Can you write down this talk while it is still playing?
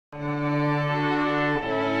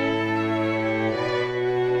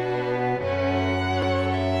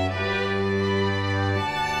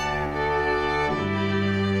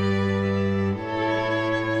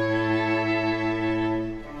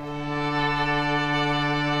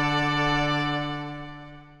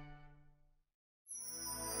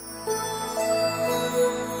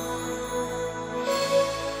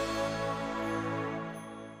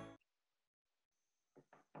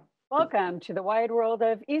welcome to the wide world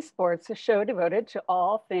of esports, a show devoted to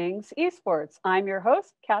all things esports. I'm your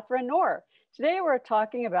host, Katharine Nohr. Today we're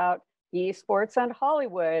talking about esports and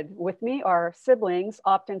Hollywood. With me are siblings,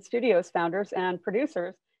 Opt-in Studios founders and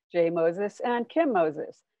producers, Jay Moses and Kim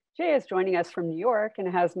Moses. Jay is joining us from New York and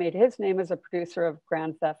has made his name as a producer of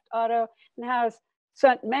Grand Theft Auto and has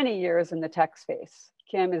spent many years in the tech space.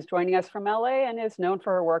 Kim is joining us from LA and is known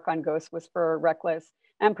for her work on Ghost Whisperer, Reckless,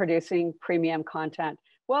 and producing premium content.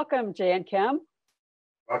 Welcome, Jay and Kim.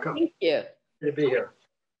 Welcome. Thank you. Good to be here.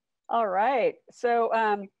 All right. So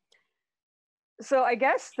I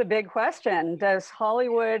guess the big question, does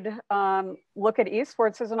Hollywood look at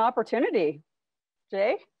esports as an opportunity?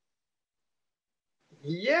 Jay?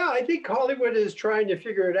 Yeah, I think Hollywood is trying to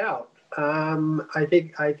figure it out. I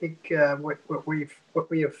think what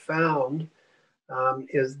we have found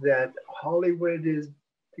is that Hollywood is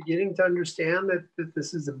beginning to understand that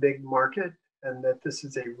this is a big market and that this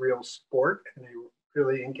is a real sport and a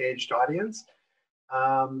really engaged audience.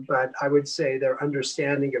 But I would say their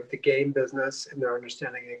understanding of the game business and their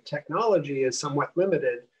understanding of technology is somewhat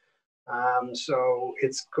limited. So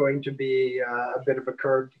it's going to be a bit of a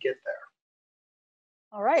curve to get there.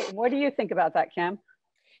 All right. What do you think about that, Kim?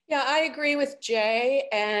 Yeah, I agree with Jay.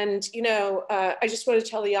 And, I just want to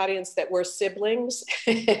tell the audience that we're siblings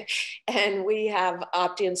and we have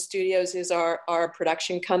Opt-in Studios is our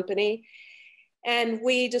production company. And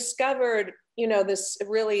we discovered, this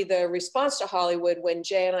really the response to Hollywood when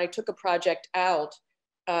Jay and I took a project out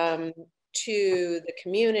to the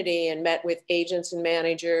community and met with agents and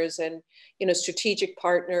managers and, strategic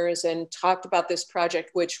partners and talked about this project,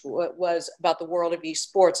 which was about the world of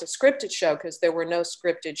esports, a scripted show, because there were no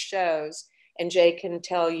scripted shows. And Jay can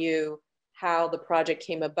tell you how the project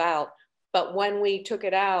came about. But when we took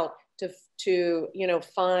it out to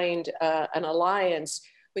find an alliance,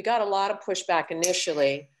 we got a lot of pushback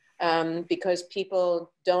initially because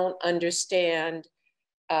people don't understand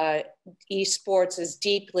esports as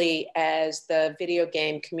deeply as the video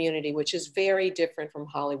game community, which is very different from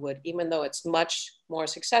Hollywood, even though it's much more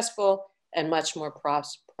successful and much more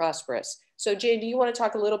prosperous. So Jay, do you want to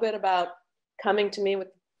talk a little bit about coming to me with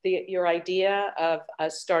your idea of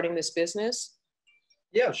us starting this business?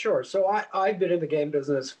 Yeah, sure. So I've been in the game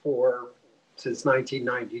business since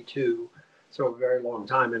 1992, so a very long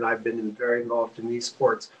time, and I've been very involved in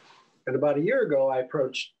esports. And about a year ago, I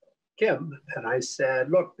approached Kim and I said,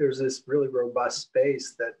 look, there's this really robust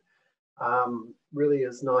space that really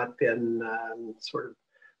has not been sort of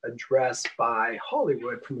addressed by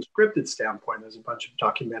Hollywood from a scripted standpoint. There's a bunch of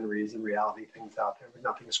documentaries and reality things out there, but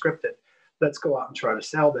nothing scripted. Let's go out and try to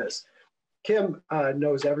sell this. Kim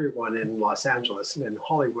knows everyone in Los Angeles and in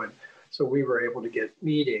Hollywood, so we were able to get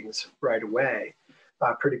meetings right away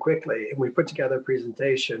pretty quickly. And we put together a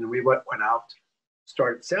presentation. We went out,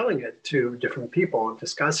 started selling it to different people and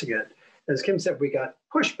discussing it. As Kim said, we got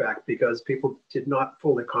pushback because people did not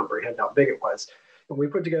fully comprehend how big it was. And we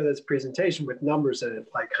put together this presentation with numbers in it,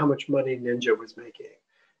 like how much money Ninja was making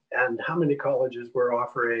and how many colleges were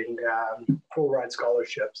offering full ride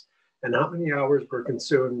scholarships and how many hours were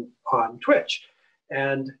consumed on Twitch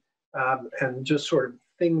and just sort of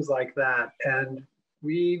things like that. And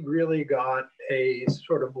we really got a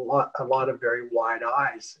lot of very wide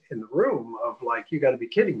eyes in the room of like, you got to be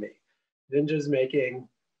kidding me. Ninja's making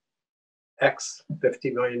X,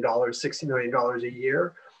 $50 million, $60 million a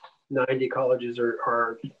year. 90 colleges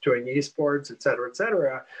are doing esports, et cetera, et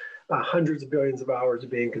cetera. Hundreds of billions of hours are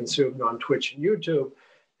being consumed on Twitch and YouTube.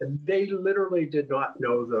 And they literally did not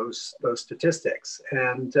know those statistics.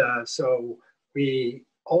 And so we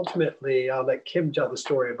ultimately, I'll let Kim tell the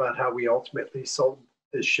story about how we ultimately sold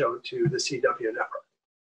this show to the CW network.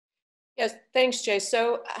 Yes, thanks, Jay.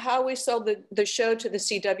 So how we sold the show to the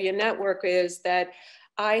CW network is that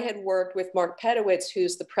I had worked with Mark Pedowitz,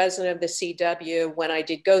 who's the president of the CW. When I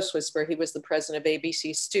did Ghost Whisperer, he was the president of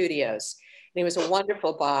ABC Studios. And he was a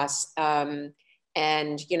wonderful boss and,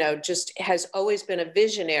 just has always been a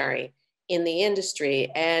visionary in the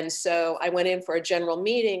industry. And so I went in for a general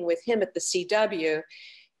meeting with him at the CW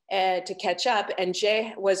to catch up. And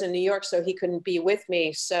Jay was in New York, so he couldn't be with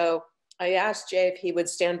me. So I asked Jay if he would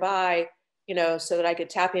stand by, so that I could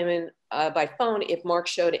tap him in by phone if Mark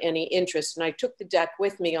showed any interest. And I took the deck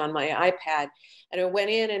with me on my iPad. And I went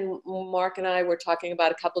in and Mark and I were talking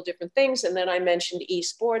about a couple of different things. And then I mentioned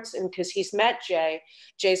esports, and because he's met Jay.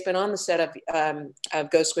 Jay's been on the set of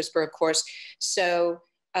Ghost Whisperer, of course. So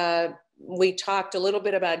we talked a little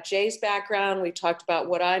bit about Jay's background. We talked about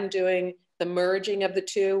what I'm doing, the merging of the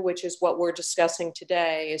two, which is what we're discussing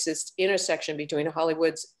today, is this intersection between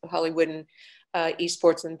Hollywood and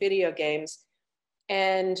esports and video games.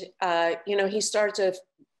 And, he started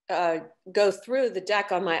go through the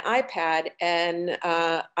deck on my iPad, and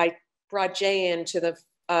I brought Jay into the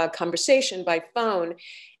conversation by phone,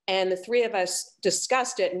 and the three of us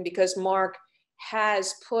discussed it. And because Mark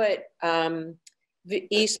has put the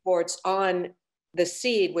esports on the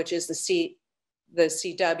Seed, which is the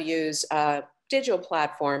CW's digital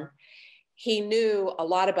platform, he knew a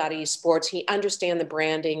lot about esports. He understands the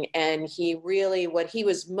branding, and what he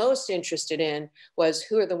was most interested in was,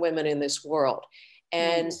 who are the women in this world?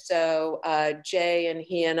 And so Jay and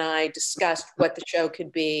he and I discussed what the show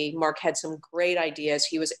could be. Mark had some great ideas.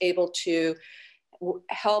 He was able to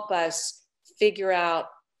help us figure out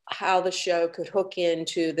how the show could hook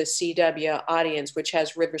into the CW audience, which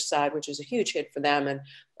has Riverside, which is a huge hit for them, and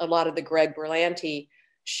a lot of the Greg Berlanti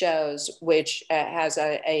shows, which has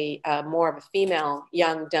a more of a female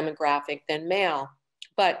young demographic than male,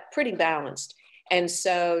 but pretty balanced. And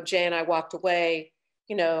so Jay and I walked away,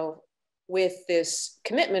 with this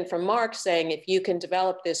commitment from Mark saying, if you can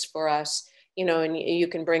develop this for us, and you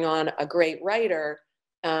can bring on a great writer,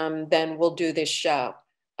 then we'll do this show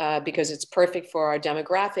because it's perfect for our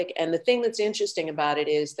demographic. And the thing that's interesting about it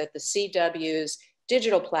is that the CW's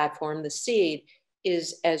digital platform, the Seed,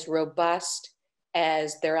 is as robust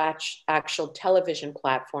as their actual television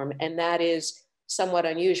platform. And that is somewhat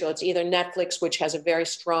unusual. It's either Netflix, which has a very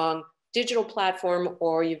strong digital platform,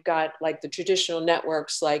 or you've got like the traditional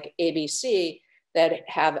networks like ABC that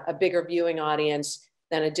have a bigger viewing audience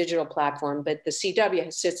than a digital platform. But the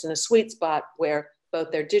CW sits in a sweet spot where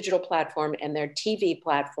both their digital platform and their TV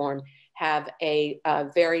platform have a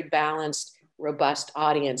very balanced, robust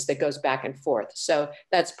audience that goes back and forth. So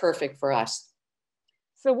that's perfect for us.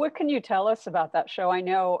 So what can you tell us about that show? I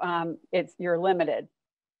know you're limited.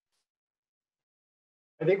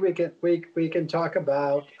 I think we can talk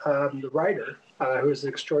about the writer, who's an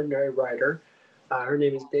extraordinary writer. Her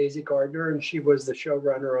name is Daisy Gardner, and she was the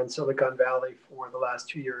showrunner on Silicon Valley for the last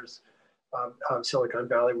 2 years of Silicon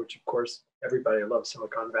Valley, which of course everybody loves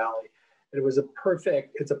Silicon Valley. And it's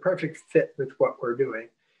a perfect fit with what we're doing.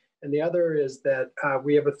 And the other is that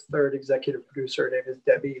we have a third executive producer. Her name is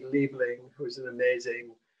Debbie Liebling, who's an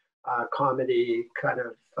amazing comedy kind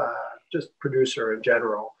of just producer in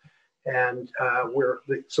general. And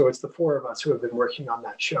so it's the four of us who have been working on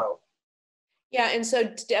that show. Yeah, and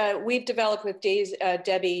so we've developed with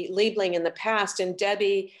Debbie Liebling in the past, and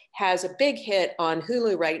Debbie has a big hit on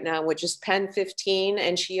Hulu right now, which is Pen 15,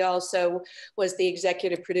 and she also was the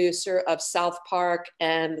executive producer of South Park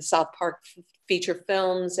and the South Park feature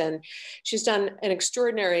films, and she's done an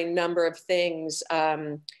extraordinary number of things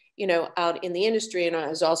out in the industry, and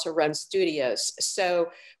has also run studios. So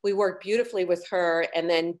we worked beautifully with her. And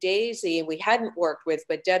then Daisy, we hadn't worked with,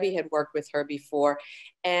 but Debbie had worked with her before.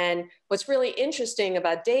 And what's really interesting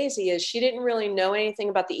about Daisy is she didn't really know anything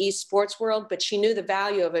about the esports world, but she knew the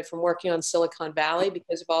value of it from working on Silicon Valley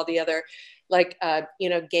because of all the other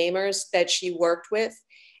gamers that she worked with.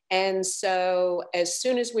 And so as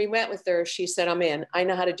soon as we met with her, she said, I'm in. I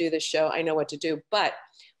know how to do this show. I know what to do. But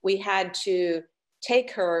we had to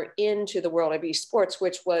take her into the world of esports,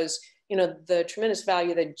 which was, the tremendous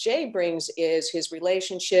value that Jay brings is his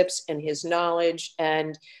relationships and his knowledge.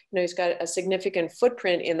 And, he's got a significant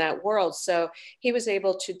footprint in that world. So he was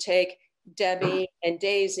able to take Debbie and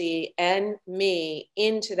Daisy and me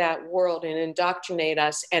into that world and indoctrinate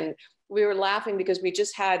us. And we were laughing because we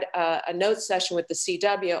just had a note session with the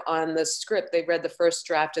CW on the script. They read the first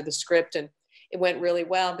draft of the script and it went really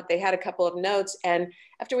well, but they had a couple of notes. And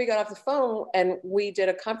after we got off the phone and we did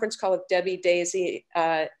a conference call with Debbie, Daisy,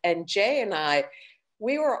 and Jay and I,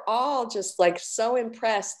 we were all just like so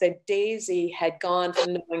impressed that Daisy had gone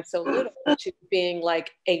from knowing so little to being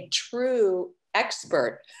like a true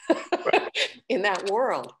expert in that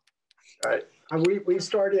world. Right. And we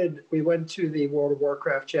went to the World of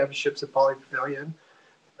Warcraft Championships at Poly Pavilion.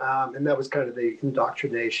 And that was kind of the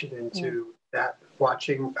indoctrination into that,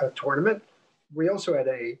 watching a tournament. We also had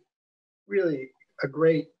a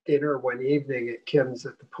great dinner one evening at Kim's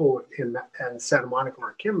at the pool in Santa Monica,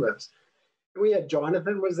 where Kim lives. And we had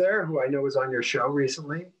Jonathan was there, who I know was on your show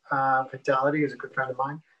recently. Fatality is a good friend of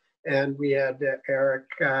mine. And we had Eric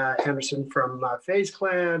Henderson from FaZe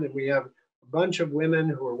Clan, and we have a bunch of women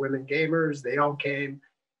who are women gamers. They all came.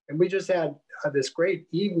 And we just had this great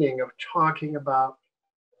evening of talking about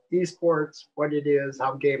esports, what it is,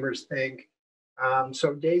 how gamers think.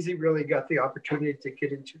 So Daisy really got the opportunity to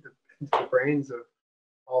get into the brains of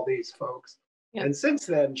all these folks. Yeah. And since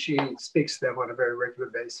then, she speaks to them on a very regular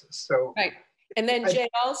basis. So right. And then Jay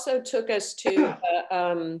also took us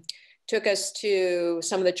to took us to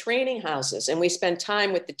some of the training houses, and we spent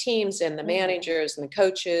time with the teams and the managers and the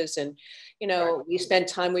coaches. And, you know, we spent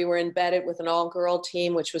time, we were embedded with an all-girl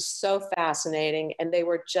team, which was so fascinating. And they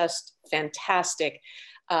were just fantastic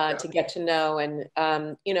to get to know. And,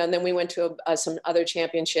 you know, and then we went to some other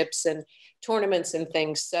championships and tournaments and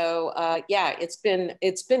things. So yeah, it's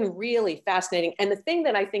been really fascinating. And the thing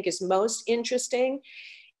that I think is most interesting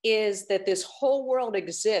is that this whole world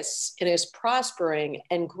exists and is prospering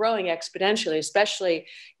and growing exponentially, especially,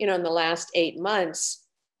 you know, in the last 8 months,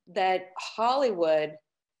 that Hollywood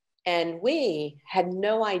and we had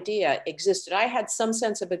no idea existed. I had some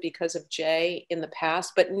sense of it because of Jay in the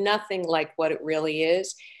past, but nothing like what it really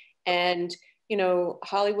is. And, you know,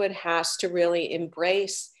 Hollywood has to really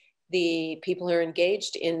embrace the people who are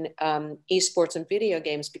engaged in esports and video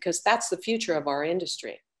games, because that's the future of our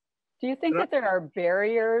industry. Do you think that there are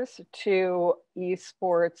barriers to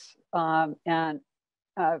esports and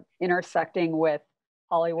intersecting with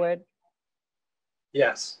Hollywood?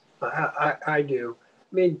 Yes, I do.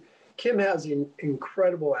 I mean, Kim has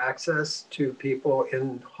incredible access to people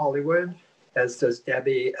in Hollywood, as does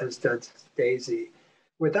Debbie, as does Daisy.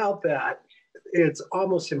 Without that, it's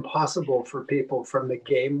almost impossible for people from the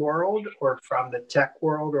game world or from the tech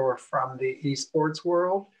world or from the esports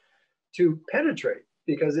world to penetrate,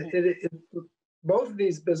 because both of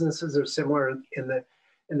these businesses are similar in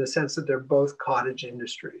the sense that they're both cottage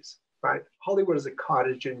industries, right? Hollywood is a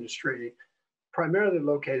cottage industry, primarily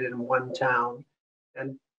located in one town,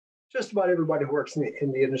 and just about everybody who works in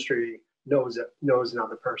the industry knows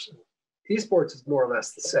another person. Esports is more or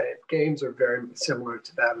less the same. Games are very similar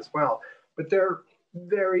to that as well, but they're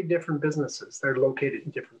very different businesses. They're located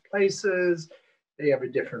in different places. They have a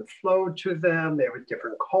different flow to them. They have a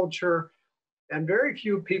different culture, and very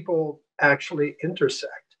few people actually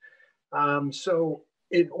intersect. So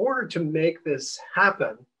in order to make this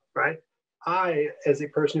happen, right, I, as a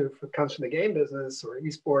person who comes from the game business or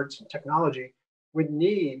esports and technology, would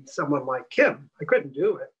need someone like Kim. I couldn't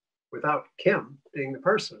do it without Kim being the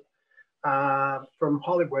person from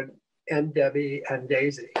Hollywood, and Debbie and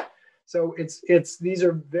Daisy. So these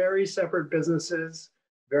are very separate businesses,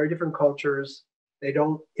 very different cultures. They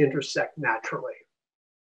don't intersect naturally.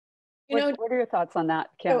 You know, what are your thoughts on that,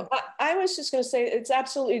 Kim? So I was just going to say it's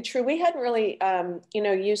absolutely true. We hadn't really, you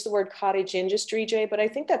know, used the word cottage industry, Jay, but I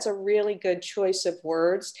think that's a really good choice of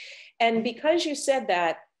words. And because you said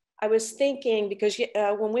that, I was thinking, because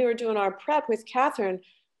when we were doing our prep with Katharine,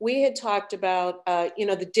 we had talked about, you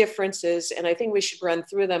know, the differences, and I think we should run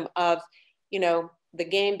through them of, you know, the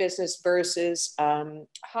game business versus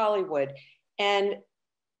Hollywood. And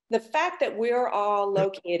the fact that we're all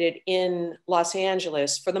located in Los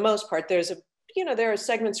Angeles, for the most part, there are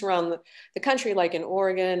segments around the country, like in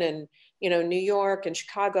Oregon and, you know, New York and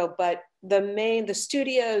Chicago, but the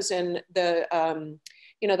studios and the,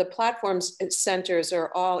 you know, the platforms centers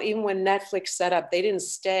are all, even when Netflix set up, they didn't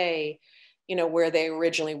stay, you know, where they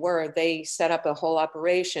originally were. They set up a whole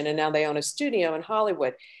operation, and now they own a studio in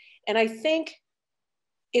Hollywood. And I think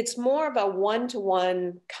it's more of a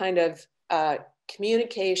one-to-one kind of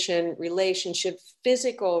communication, relationship,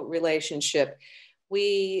 physical relationship.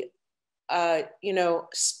 We, you know,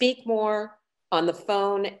 speak more on the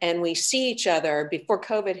phone, and we see each other. Before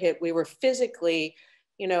COVID hit, we were physically,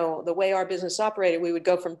 you know, the way our business operated, we would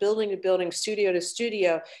go from building to building, studio to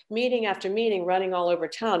studio, meeting after meeting, running all over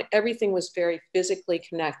town. Everything was very physically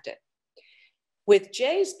connected. With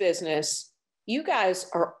Jay's business, you guys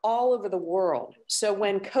are all over the world. So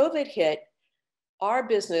when COVID hit, our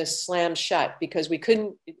business slammed shut because we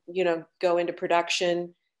couldn't, you know, go into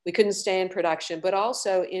production. We couldn't stay in production, but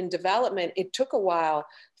also in development, it took a while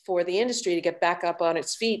for the industry to get back up on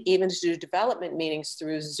its feet, even to do development meetings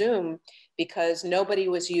through Zoom, because nobody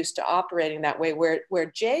was used to operating that way.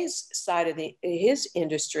 Where Jay's side of his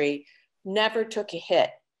industry never took a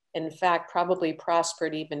hit. In fact, probably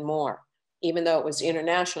prospered even more, even though it was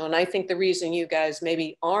international. And I think the reason you guys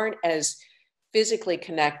maybe aren't as physically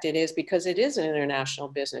connected is because it is an international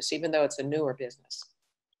business, even though it's a newer business.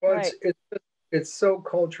 Well, right. It's so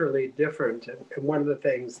culturally different. And one of the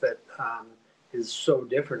things that is so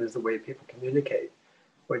different is the way people communicate,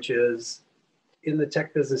 which is in the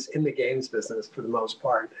tech business, in the games business for the most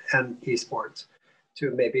part, and esports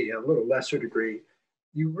to maybe a little lesser degree,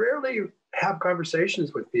 you rarely have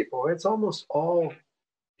conversations with people. It's almost all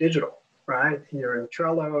digital, right? You're in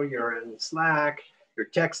Trello, you're in Slack, you're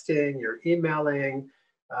texting, you're emailing.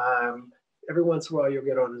 Every once in a while, you'll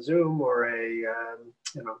get on a Zoom or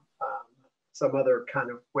some other kind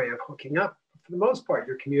of way of hooking up. For the most part,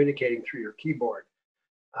 you're communicating through your keyboard.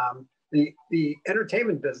 The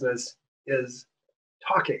entertainment business is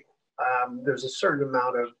talking. There's a certain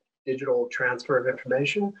amount of digital transfer of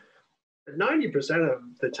information. But 90% of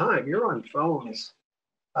the time, you're on phones,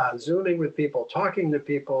 Zooming with people, talking to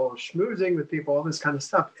people, schmoozing with people, all this kind of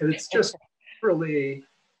stuff. And it's just really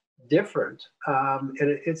different. And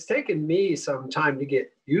it's taken me some time to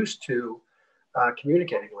get used to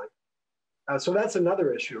communicating like that. So that's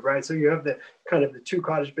another issue, right? So you have the kind of the two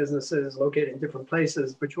cottage businesses located in different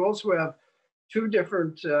places, but you also have two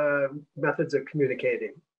different methods of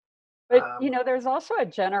communicating. But, there's also a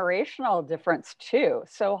generational difference too.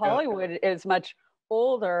 So Hollywood is much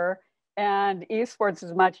older and esports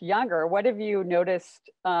is much younger. What have you noticed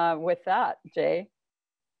with that, Jay?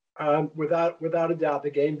 Without a doubt, the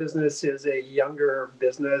game business is a younger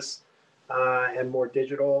business and more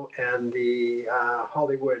digital, and the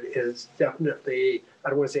Hollywood is definitely, I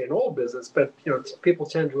don't want to say an old business, but people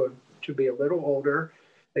tend to be a little older.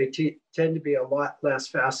 They tend to be a lot less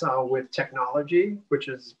facile with technology, which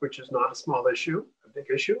is not a small issue, a big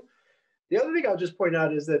issue. The other thing I'll just point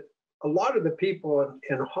out is that a lot of the people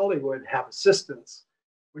in Hollywood have assistants,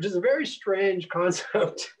 which is a very strange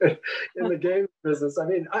concept in the game business. I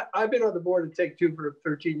mean, I've been on the board of Take-Two for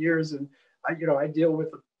 13 years, and I deal with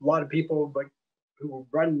a lot of people who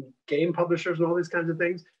run game publishers and all these kinds of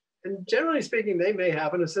things. And generally speaking, they may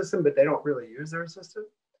have an assistant, but they don't really use their assistant.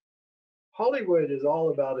 Hollywood is all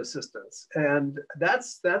about assistance, and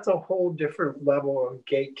that's a whole different level of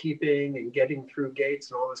gatekeeping and getting through gates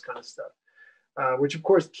and all this kind of stuff, which of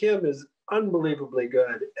course Kim is unbelievably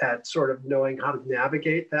good at sort of knowing how to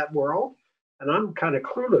navigate that world, and I'm kind of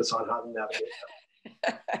clueless on how to navigate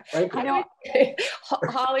that.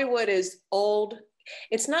 Hollywood is old.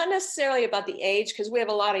 It's not necessarily about the age, because we have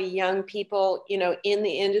a lot of young people, in the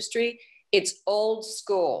industry. It's old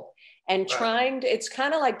school. And it's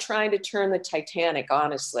kind of like trying to turn the Titanic,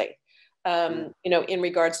 honestly, in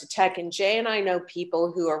regards to tech. And Jay and I know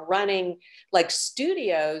people who are running like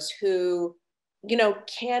studios who,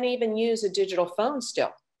 can't even use a digital phone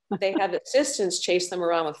still. They have assistants chase them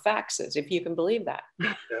around with faxes, if you can believe that.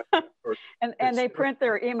 And they print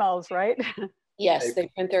their emails, right? Yes, they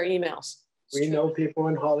print their emails. We know people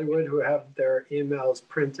in Hollywood who have their emails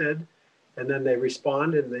printed, and then they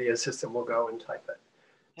respond, and the assistant will go and type it.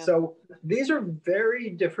 So these are very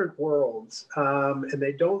different worlds, and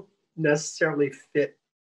they don't necessarily fit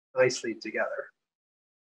nicely together.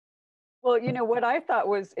 Well, what I thought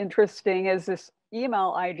was interesting is this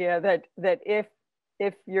email idea that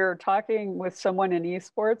if you're talking with someone in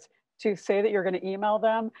esports, to say that you're going to email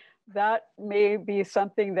them, that may be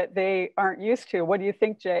something that they aren't used to. What do you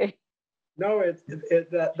think, Jay? No,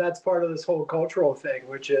 that's part of this whole cultural thing,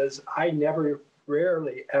 which is I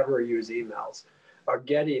rarely ever use emails or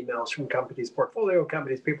get emails from companies, portfolio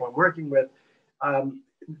companies, people I'm working with.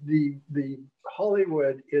 The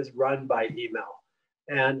Hollywood is run by email,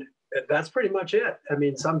 and that's pretty much it. I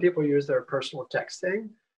mean, some people use their personal texting,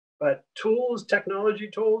 but technology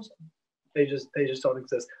tools, they just don't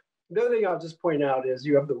exist. The other thing I'll just point out is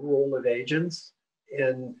you have the role of agents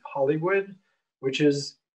in Hollywood, which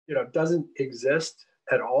is, doesn't exist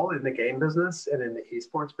at all in the game business and in the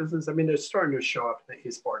esports business. I mean, they're starting to show up in the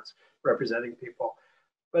esports representing people.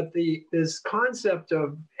 But this concept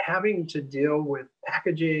of having to deal with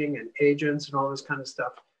packaging and agents and all this kind of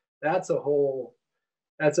stuff, that's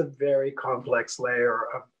a very complex layer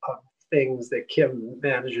of things that Kim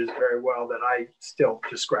manages very well that I still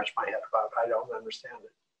just scratch my head about. I don't understand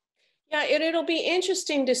it. Yeah, it'll be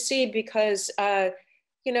interesting to see because,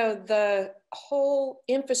 the whole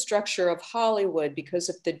infrastructure of Hollywood, because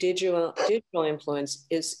of the digital influence,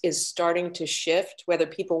 is starting to shift, whether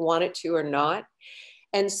people want it to or not.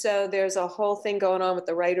 And so there's a whole thing going on with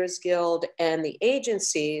the Writers Guild and the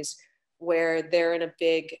agencies where they're in a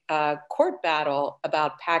big court battle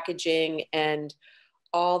about packaging and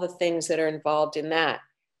all the things that are involved in that.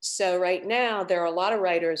 So right now, there are a lot of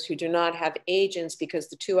writers who do not have agents because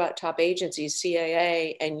the two top agencies,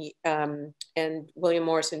 CAA and William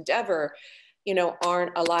Morris Endeavor,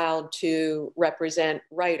 aren't allowed to represent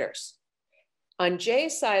writers. On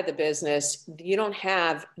Jay's side of the business, you don't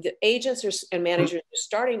have the agents and managers are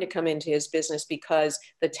starting to come into his business because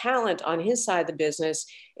the talent on his side of the business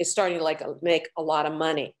is starting to make a lot of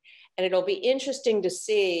money. And it'll be interesting to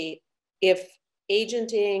see if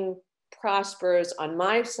agenting prospers on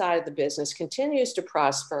my side of the business, continues to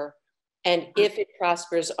prosper, and if it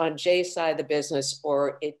prospers on Jay's side of the business,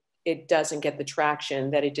 or it doesn't get the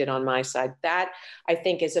traction that it did on my side. That, I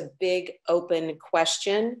think, is a big open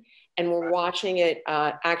question, and we're watching it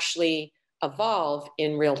actually evolve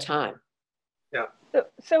in real time. Yeah.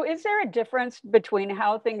 So is there a difference between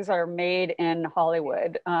how things are made in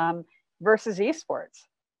Hollywood versus esports?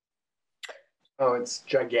 Oh, it's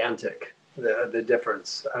gigantic. the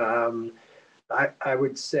difference. I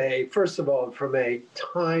would say, first of all, from a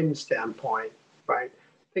time standpoint, right,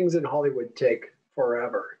 things in Hollywood take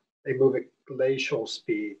forever. They move at glacial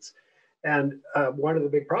speeds. And one of the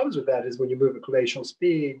big problems with that is when you move at glacial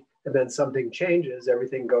speed and then something changes,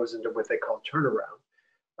 everything goes into what they call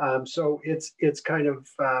turnaround. So it's kind of,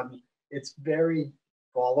 it's very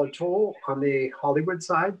volatile on the Hollywood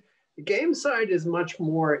side. The game side is much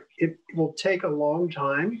more, it will take a long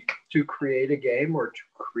time to create a game or to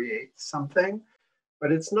create something,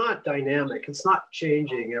 but it's not dynamic. It's not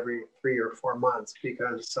changing every 3 or 4 months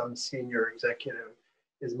because some senior executive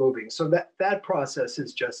is moving. So that process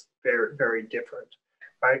is just very, very different,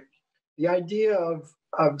 right? The idea of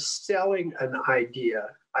selling an idea,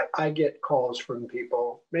 I get calls from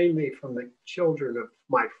people, mainly from the children of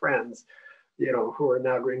my friends, who are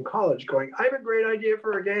now in college going, I have a great idea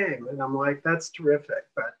for a game. And I'm like, that's terrific,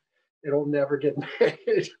 but it'll never get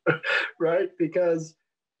made, right? Because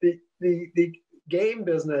the game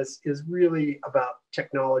business is really about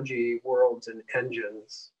technology, worlds, and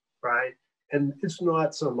engines, right? And it's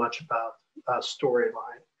not so much about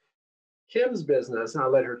storyline. Kim's business, and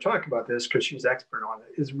I'll let her talk about this because she's expert on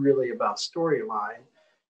it, is really about storyline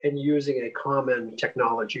and using a common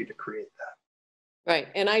technology to create that. Right.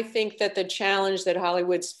 And I think that the challenge that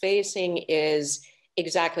Hollywood's facing is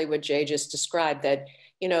exactly what Jay just described, that,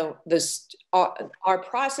 our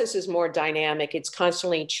process is more dynamic. It's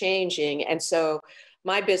constantly changing. And so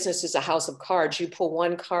my business is a house of cards. You pull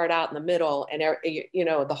one card out in the middle and,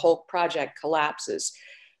 the whole project collapses.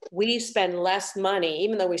 We spend less money,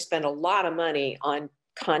 even though we spend a lot of money on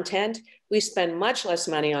content, we spend much less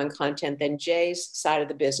money on content than Jay's side of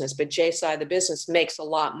the business, but Jay's side of the business makes a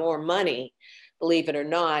lot more money, believe it or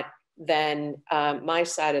not, than my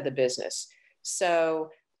side of the business.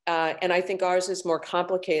 So, and I think ours is more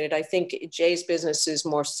complicated. I think Jay's business is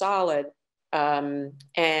more solid and,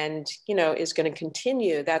 is going to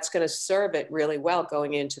continue. That's going to serve it really well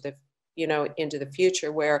going into the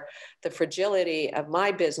future, where the fragility of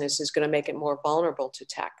my business is going to make it more vulnerable to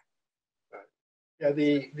tech. Yeah,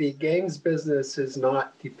 the games business is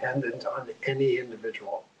not dependent on any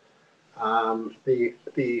individual.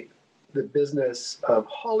 The business of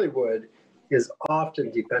Hollywood is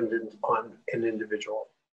often dependent on an individual.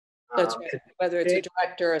 That's right. Whether it's a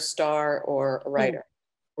director, a star, or a writer.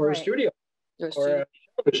 Or right. A studio, or a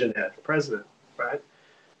television head, president, right?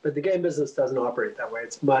 But the game business doesn't operate that way.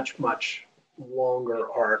 It's much, much longer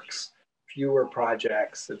arcs, fewer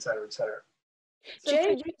projects, et cetera, et cetera.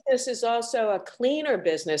 Jay's business is also a cleaner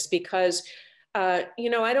business because, I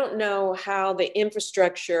don't know how the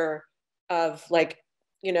infrastructure of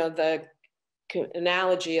the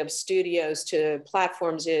analogy of studios to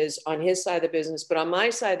platforms is on his side of the business, but on my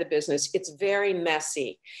side of the business, it's very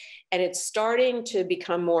messy. And it's starting to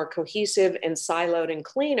become more cohesive and siloed and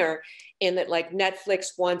cleaner in that, like,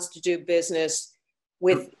 Netflix wants to do business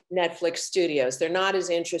with Netflix studios. They're not as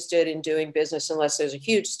interested in doing business unless there's a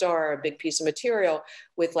huge star or a big piece of material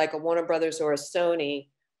with like a Warner Brothers or a Sony,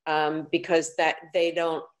 because that they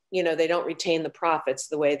don't retain the profits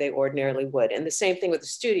the way they ordinarily would. And the same thing with the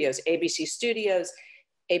studios. ABC Studios,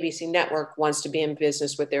 ABC Network wants to be in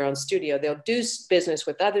business with their own studio. They'll do business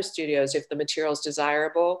with other studios if the material is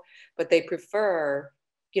desirable, but they prefer,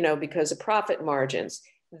 because of profit margins.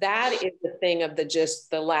 That is the thing of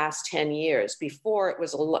the last 10 years. Before, it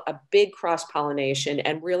was a big cross-pollination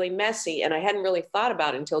and really messy. And I hadn't really thought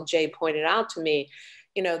about it until Jay pointed out to me,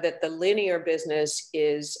 that the linear business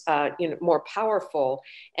is, more powerful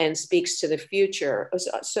and speaks to the future.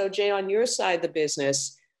 So Jay, on your side of the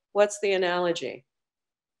business, what's the analogy?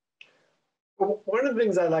 Well, one of the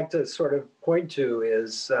things I like to sort of point to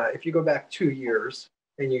is if you go back 2 years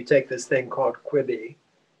and you take this thing called Quibi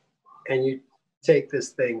and you take this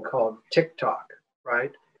thing called TikTok,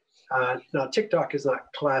 right? Now, TikTok is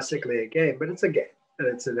not classically a game, but it's a game and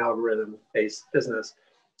it's an algorithm-based business.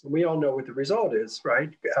 And we all know what the result is, right?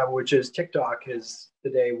 Which is TikTok is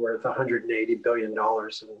today worth $180 billion.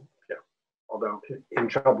 And, although in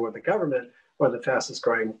trouble with the government, one of the fastest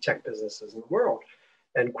growing tech businesses in the world.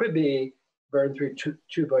 And Quibi burned through $2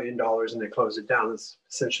 billion and they closed it down. It's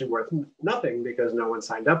essentially worth nothing because no one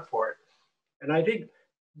signed up for it. And I think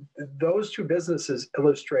those two businesses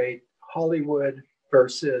illustrate Hollywood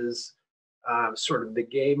versus sort of the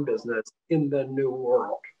game business in the new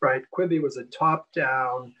world, right? Quibi was a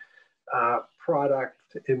top-down product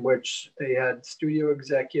in which they had studio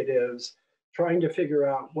executives trying to figure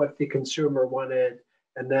out what the consumer wanted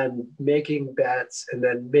and then making bets and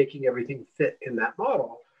then making everything fit in that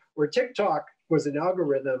model. Where TikTok was an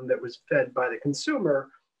algorithm that was fed by the consumer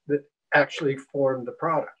that actually formed the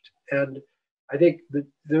product. And I think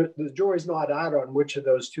the jury's not out on which of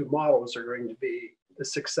those two models are going to be the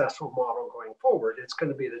successful model going forward. It's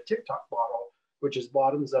going to be the TikTok model, which is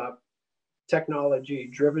bottoms up technology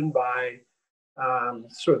driven by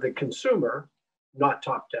sort of the consumer, not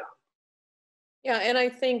top down. Yeah, and I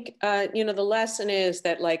think, the lesson is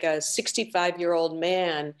that like a 65-year-old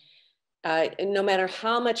man, no matter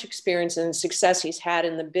how much experience and success he's had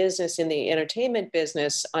in the business, in the entertainment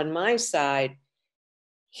business on my side,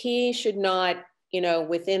 he should not,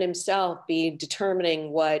 within himself be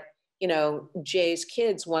determining what, Jay's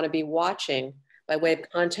kids want to be watching by way of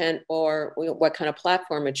content or what kind of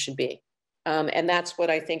platform it should be. And that's what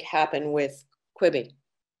I think happened with Quibi.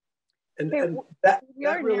 And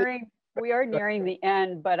we are nearing the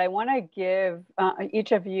end, but I want to give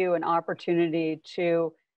each of you an opportunity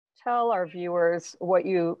to tell our viewers what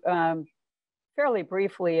you, fairly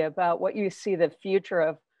briefly, about what you see the future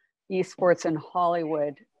of esports in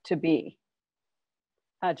Hollywood to be.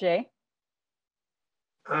 Jay?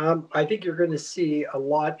 I think you're going to see a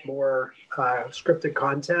lot more scripted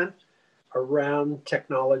content around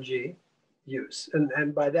technology use.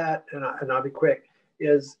 And by that, and I'll be quick,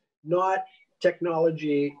 is not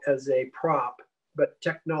technology as a prop, but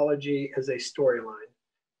technology as a storyline.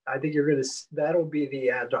 I think that'll be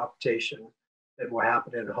the adaptation that will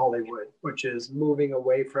happen in Hollywood, which is moving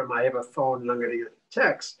away from I have a phone and I'm going to get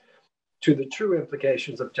text to the true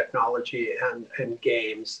implications of technology and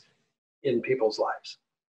games in people's lives.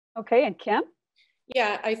 Okay, and Kim?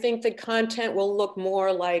 Yeah, I think the content will look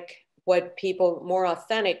more like more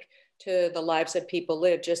authentic to the lives that people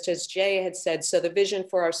live, just as Jay had said. So the vision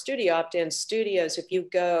for our studio, Opt-in Studios, if you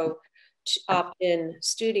go to Opt-in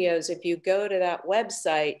Studios, if you go to that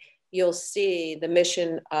website, you'll see the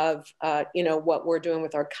mission of, what we're doing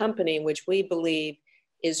with our company, which we believe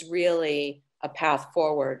is really a path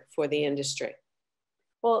forward for the industry.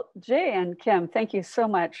 Well, Jay and Kim, thank you so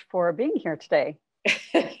much for being here today.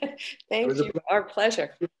 Thank you. Our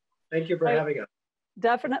pleasure. Thank you for having us.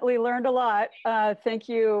 Definitely learned a lot. Thank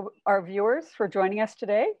you, our viewers, for joining us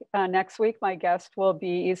today. Next week, my guest will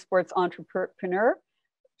be esports entrepreneur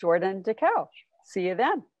Jordan DeCow. See you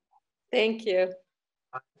then. Thank you.